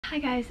Hi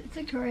guys, it's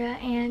Victoria,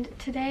 and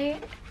today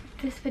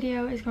this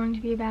video is going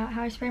to be about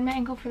how I sprained my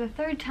ankle for the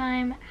third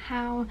time,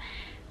 how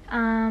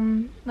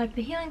like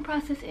the healing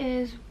process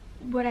is,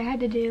 what I had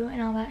to do and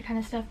all that kind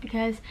of stuff,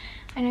 because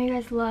I know you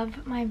guys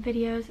love my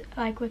videos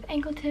like with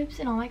ankle tips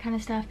and all that kind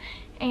of stuff.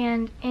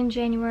 And in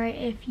January,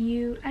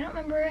 I don't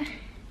remember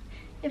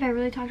if I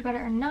really talked about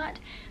it or not,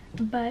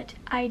 but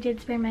I did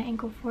sprain my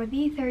ankle for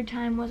the third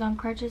time, was on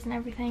crutches and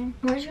everything.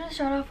 We're just going to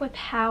start off with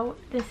how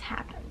this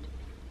happened.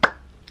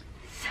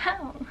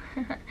 So,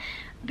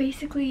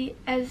 basically,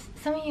 as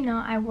some of you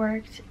know, I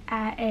worked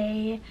at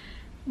a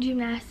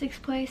gymnastics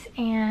place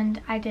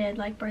and I did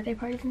like birthday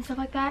parties and stuff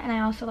like that, and I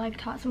also like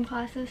taught some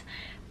classes.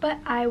 But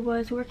I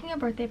was working a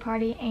birthday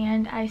party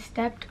and I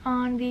stepped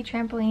on the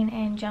trampoline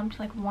and jumped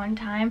like one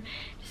time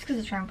just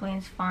because the trampoline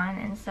is fun,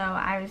 and so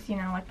I was, you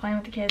know, like playing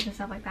with the kids and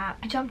stuff like that.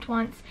 I jumped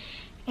once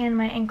and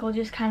my ankle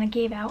just kind of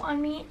gave out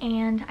on me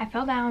and I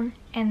fell down,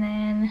 and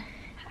then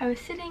I was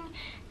sitting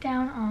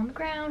down on the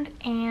ground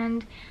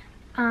and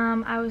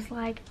I was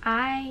like,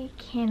 I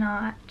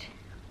cannot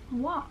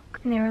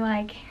walk. And they were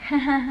like, ha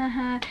ha ha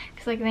ha,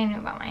 because like they knew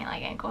about my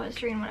like ankle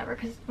history and whatever,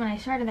 because when I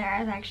started there I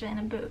was actually in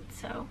a boot,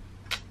 so.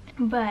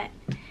 But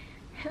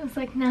it was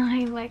like, no,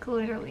 I like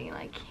literally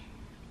like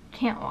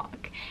can't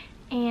walk.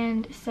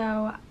 And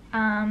so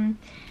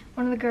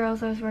one of the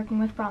girls I was working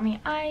with brought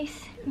me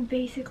ice.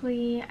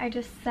 Basically, I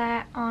just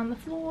sat on the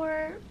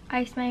floor,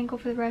 iced my ankle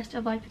for the rest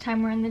of like the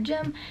time we're in the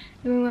gym.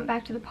 Then we went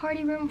back to the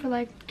party room for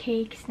like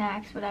cake,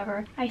 snacks,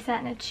 whatever. I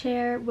sat in a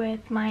chair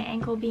with my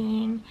ankle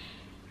being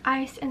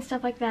iced and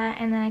stuff like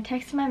that, and then I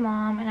texted my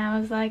mom and I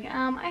was like,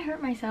 I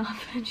hurt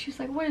myself. And she was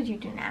like, what did you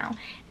do now?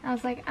 And I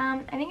was like,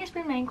 I think I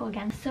sprained my ankle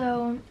again.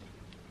 So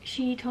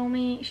she told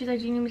me, she's like,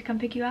 do you need me to come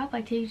pick you up,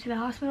 like take you to the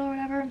hospital or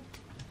whatever?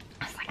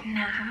 I was like,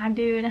 nah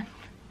dude,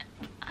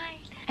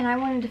 and I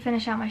wanted to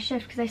finish out my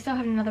shift because I still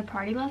had another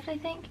party left, I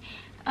think.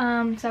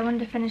 So I wanted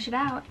to finish it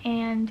out,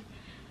 and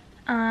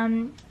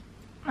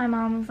my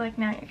mom was like,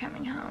 no, you're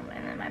coming home.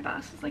 And then my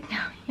boss was like, no,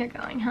 you're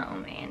going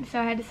home. And so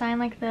I had to sign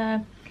like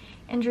the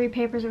injury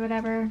papers or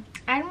whatever.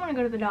 I didn't want to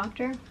go to the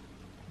doctor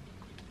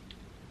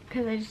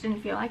because I just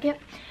didn't feel like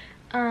it,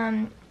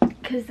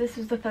 because this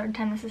was the third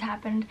time this has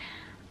happened.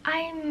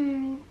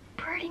 I'm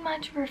pretty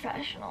much a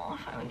professional,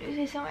 if I would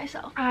say so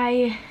myself.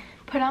 I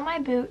put on my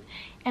boot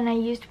and I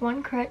used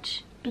one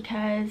crutch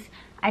because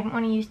I didn't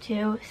want to use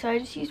two, so I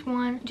just used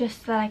one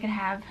just so that I could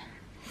have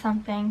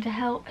something to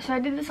help. So I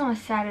did this on a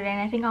Saturday,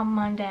 and I think on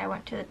Monday I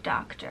went to the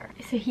doctor.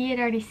 So he had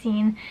already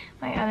seen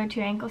my other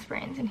two ankle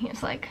sprains and he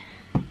was like,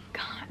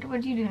 God, what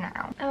do you do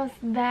now? That was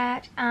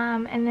that.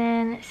 And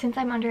then since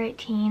I'm under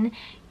 18,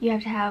 you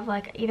have to have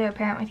like either a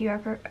parent with you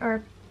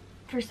or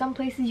for some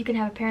places you can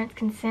have a parent's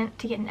consent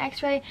to get an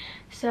x-ray.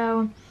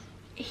 So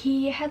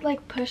he had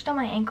like pushed on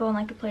my ankle in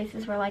like the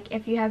places where like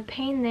if you have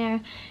pain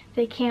there,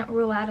 they can't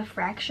rule out a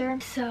fracture.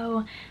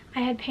 So I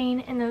had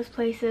pain in those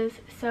places,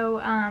 so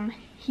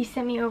he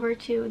sent me over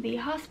to the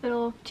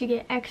hospital to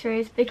get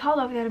x-rays. They called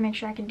over there to make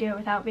sure I could do it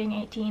without being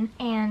 18,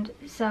 and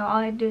so all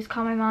I had to do is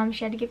call my mom.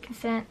 She had to give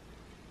consent,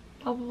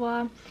 blah blah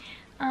blah.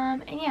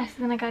 And yeah, so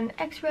then I got an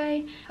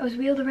x-ray. I was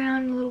wheeled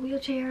around in a little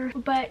wheelchair,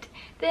 but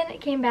then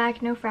it came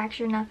back, no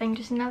fracture, nothing,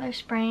 just another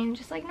sprain,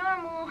 just like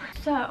normal.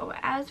 So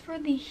as for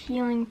the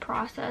healing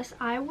process,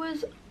 I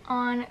was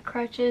on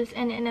crutches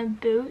and in a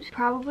boot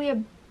probably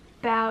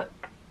about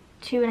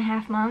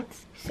 2.5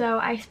 months. So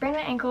I sprained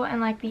my ankle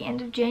in like the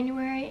end of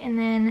January, and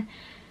then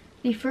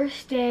the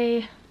first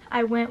day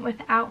I went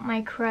without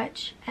my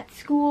crutch at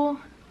school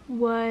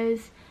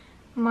was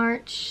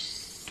March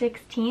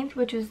 16th,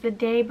 which was the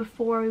day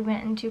before we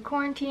went into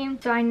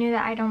quarantine. So I knew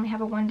that I'd only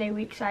have a 1-day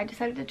week, so I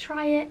decided to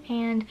try it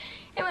and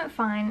it went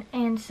fine.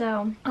 And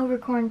so over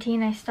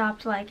quarantine I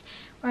stopped like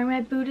wearing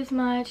my boot as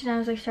much, and I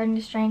was like starting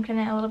to strengthen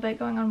it a little bit,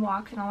 going on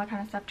walks and all that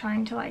kind of stuff,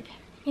 trying to like,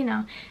 you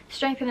know,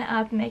 strengthen it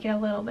up and make it a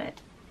little bit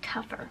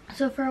tougher.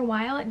 So for a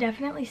while it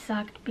definitely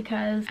sucked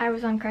because I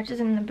was on crutches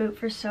and in the boot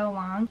for so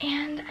long,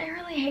 and I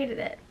really hated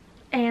it.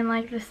 And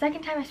like the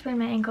second time I sprained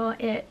my ankle,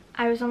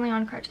 I was only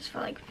on crutches for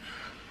like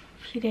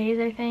few days,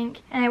 I think,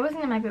 and I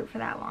wasn't in my boot for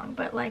that long,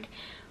 but like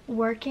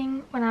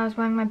working when I was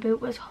wearing my boot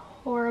was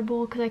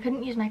horrible because I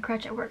couldn't use my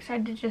crutch at work, so I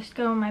had to just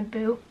go in my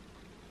boot,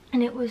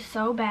 and it was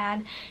so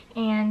bad.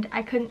 And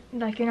I couldn't,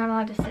 like, you're not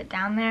allowed to sit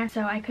down there,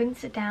 so I couldn't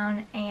sit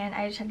down, and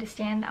I just had to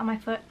stand on my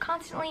foot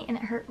constantly, and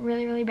it hurt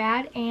really really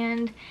bad.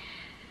 And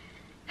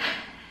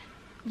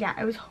yeah,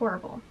 it was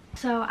horrible.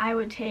 So I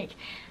would take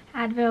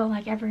Advil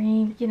like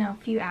every, you know,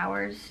 few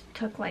hours,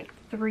 took like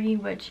 3,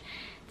 which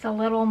it's a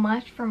little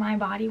much for my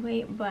body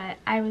weight, but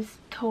I was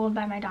told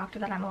by my doctor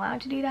that I'm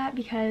allowed to do that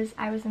because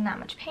I was in that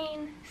much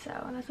pain,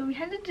 so that's what we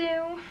had to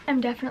do. I'm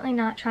definitely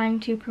not trying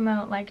to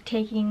promote like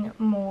taking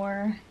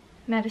more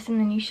medicine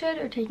than you should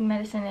or taking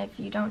medicine if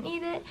you don't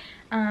need it.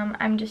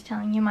 I'm just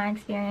telling you my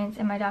experience,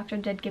 and my doctor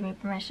did give me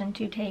permission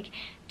to take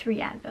 3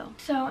 Advil.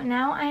 So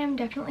now I am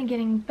definitely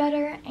getting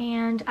better,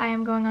 and I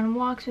am going on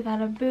walks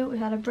without a boot,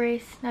 without a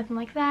brace, nothing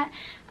like that.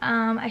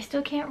 I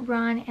still can't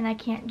run and I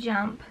can't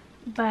jump,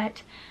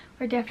 but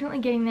we're definitely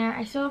getting there.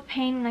 I still have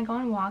pain when I go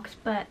on walks,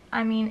 but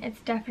I mean,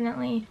 it's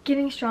definitely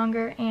getting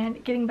stronger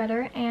and getting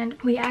better.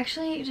 And we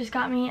actually just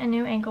got me a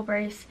new ankle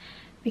brace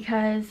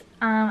because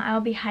I'll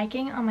be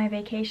hiking on my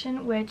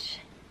vacation, which,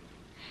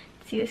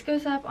 see, this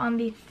goes up on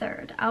the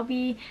 3rd. I'll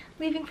be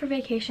leaving for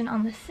vacation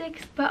on the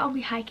 6th, but I'll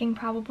be hiking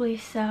probably,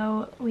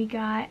 so we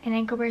got an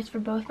ankle brace for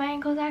both my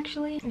ankles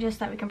actually, just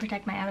so that we can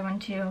protect my other one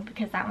too,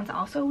 because that one's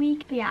also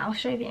weak. But yeah, I'll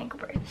show you the ankle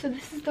brace. So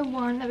this is the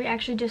one that we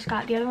actually just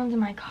got. The other one's in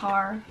my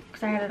car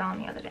because I had it on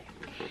the other day.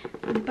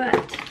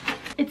 But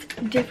it's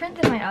different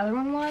than my other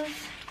one was,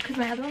 because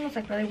my other one was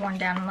like really worn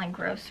down and like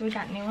gross, so we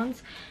got new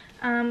ones.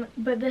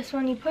 But this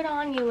one you put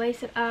on, you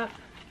lace it up,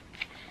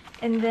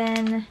 and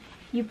then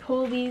you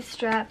pull these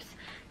straps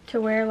to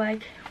where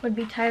like would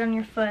be tight on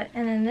your foot,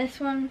 and then this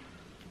one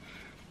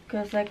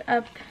goes like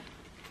up,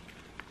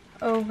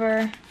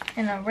 over,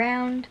 and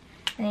around,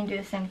 and you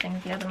do the same thing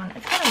with the other one.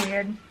 It's kind of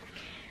weird.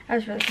 I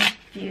was really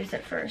confused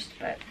at first,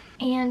 but...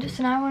 And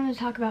so now I wanted to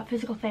talk about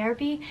physical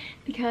therapy,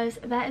 because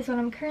that is what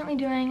I'm currently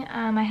doing.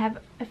 I have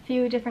a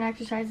few different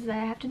exercises that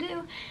I have to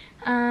do,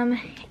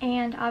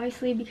 and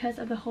obviously because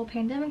of the whole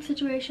pandemic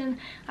situation,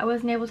 I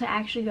wasn't able to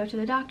actually go to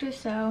the doctor,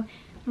 so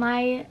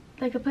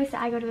the place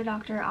that I go to the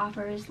doctor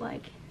offers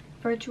like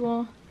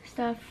virtual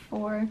stuff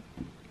for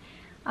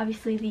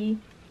obviously the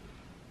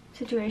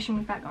situation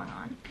we've got going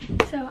on.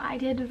 So I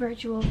did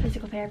virtual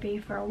physical therapy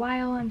for a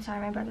while. I'm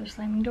sorry, my brother's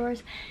slamming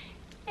doors.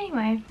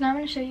 Anyway, now I'm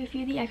going to show you a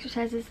few of the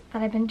exercises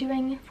that I've been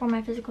doing for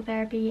my physical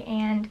therapy,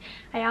 and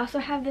I also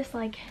have this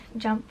like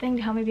jump thing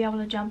to help me be able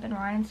to jump and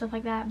run and stuff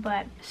like that.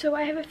 But so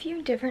I have a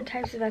few different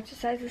types of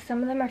exercises.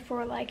 Some of them are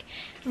for like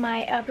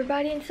my upper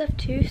body and stuff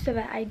too, so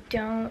that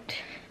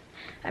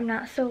I'm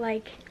not so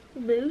like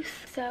loose.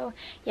 So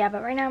yeah,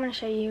 but right now I'm going to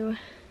show you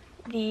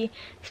the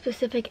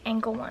specific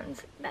ankle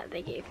ones that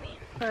they gave me.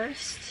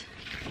 First,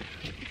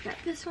 we've got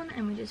this one,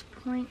 and we just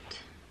point,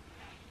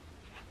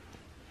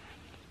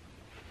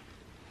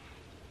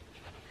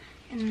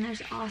 and then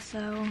there's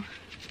also,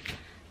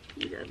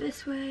 you go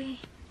this way,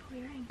 pull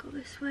your ankle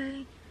this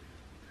way.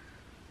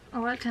 A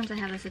lot of times I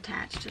have this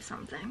attached to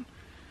something.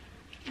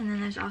 And then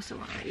there's also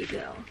one where you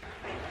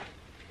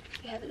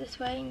have it this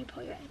way and you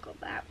pull your ankle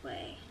that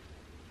way.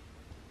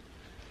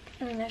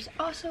 And then there's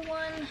also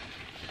one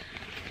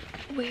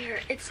where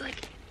it's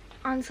like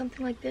on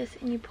something like this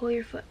and you pull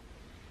your foot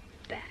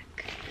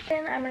back.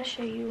 Then I'm going to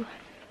show you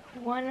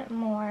one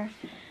more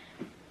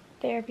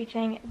therapy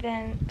thing.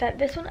 Then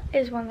this one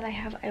is one that I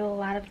have a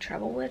lot of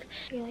trouble with.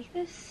 You like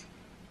this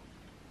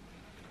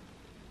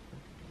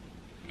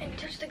and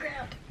touch the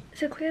ground.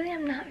 So clearly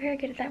I'm not very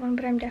good at that one,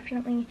 but I'm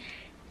definitely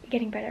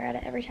getting better at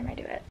it every time I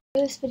do it.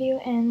 Before this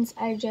video ends,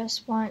 I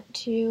just want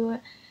to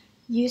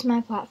use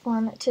my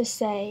platform to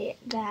say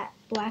that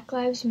Black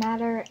Lives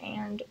Matter,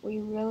 and we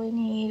really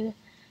need,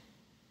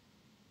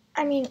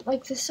 I mean,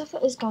 like, the stuff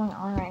that is going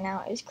on right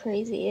now is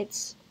crazy.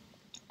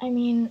 I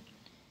mean,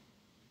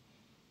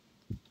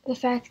 the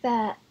fact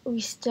that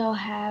we still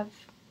have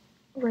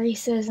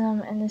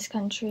racism in this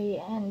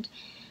country and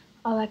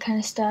all that kind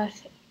of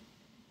stuff,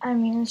 I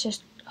mean, it's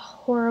just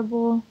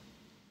horrible.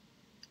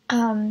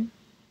 And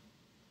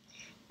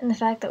the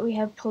fact that we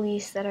have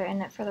police that are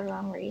in it for the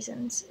wrong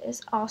reasons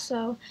is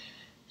also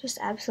just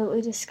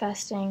absolutely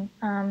disgusting.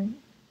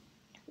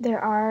 There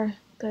are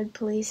good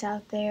police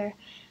out there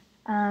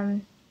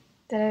that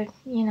are,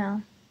 you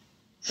know,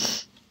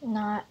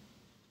 not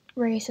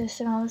racist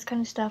and all this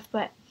kind of stuff,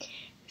 but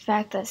the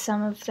fact that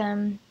some of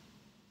them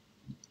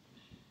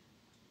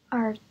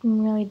are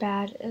really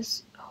bad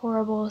is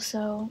horrible.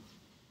 So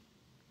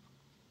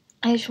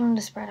I just wanted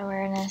to spread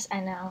awareness.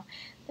 I know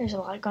there's a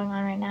lot going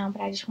on right now,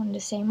 but I just wanted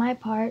to say my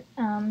part.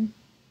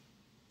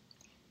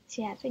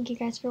 So yeah, thank you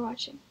guys for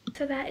watching.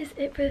 So that is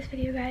it for this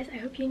video, guys. I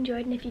hope you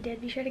enjoyed, and if you did,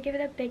 be sure to give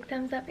it a big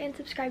thumbs up and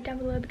subscribe down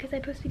below, because I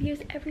post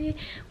videos every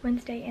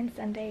Wednesday and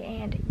Sunday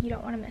and you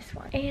don't want to miss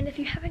one. And if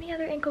you have any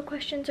other ankle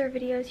questions or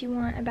videos you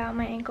want about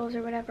my ankles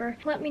or whatever,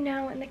 let me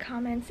know in the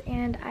comments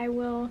and I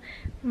will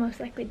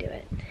most likely do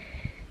it.